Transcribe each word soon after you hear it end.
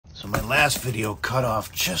So my last video cut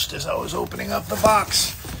off just as I was opening up the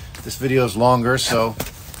box. This video is longer, so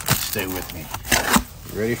stay with me.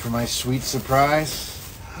 You ready for my sweet surprise?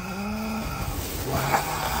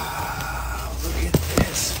 Wow, look at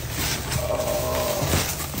this. Oh,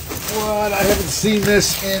 what? I haven't seen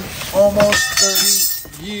this in almost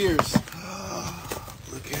 30 years.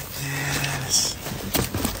 Look at this.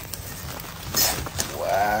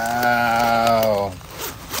 Wow.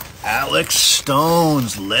 Alex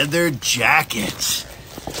Stone's leather jacket.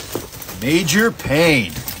 Major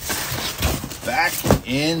Payne. Back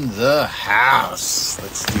in the house.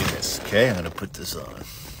 Let's do this, okay? I'm going to put this on.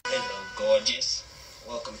 Hello, gorgeous.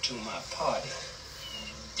 Welcome to my party.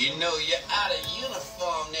 You know you're out of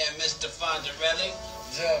uniform there, Mr. Fondarelli.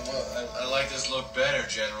 Yeah, well, I like this look better,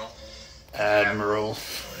 General. Admiral.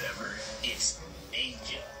 Whatever. It's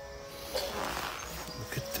Major.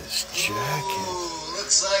 Look at this jacket. Ooh,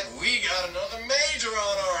 looks like we got another major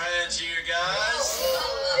on our hands here, guys.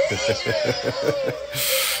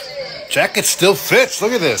 Jacket still fits.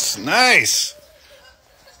 Look at this. Nice.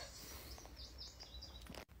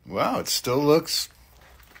 Wow, it still looks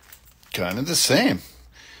kind of the same.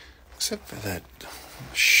 Except for that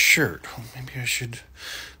shirt. Well, maybe I should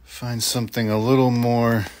find something a little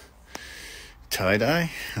more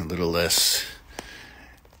tie-dye, a little less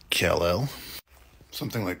Kal-El.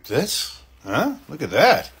 Something like this. Huh? Look at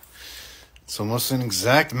that. It's almost an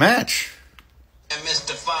exact match. And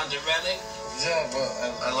Mr. Fondarelli. Yeah,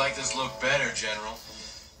 well, I like this look better, General.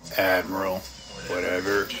 Admiral.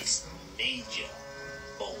 Whatever. It's Major,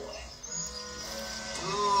 boy.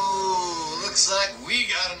 Ooh, looks like we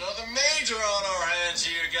got another major on our hands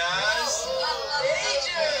here, guys.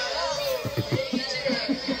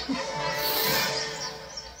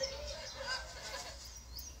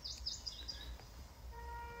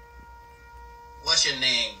 What's your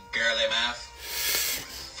name, girly mouth?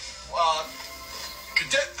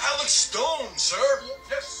 Cadet Alex Stone, sir.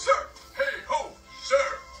 Yes,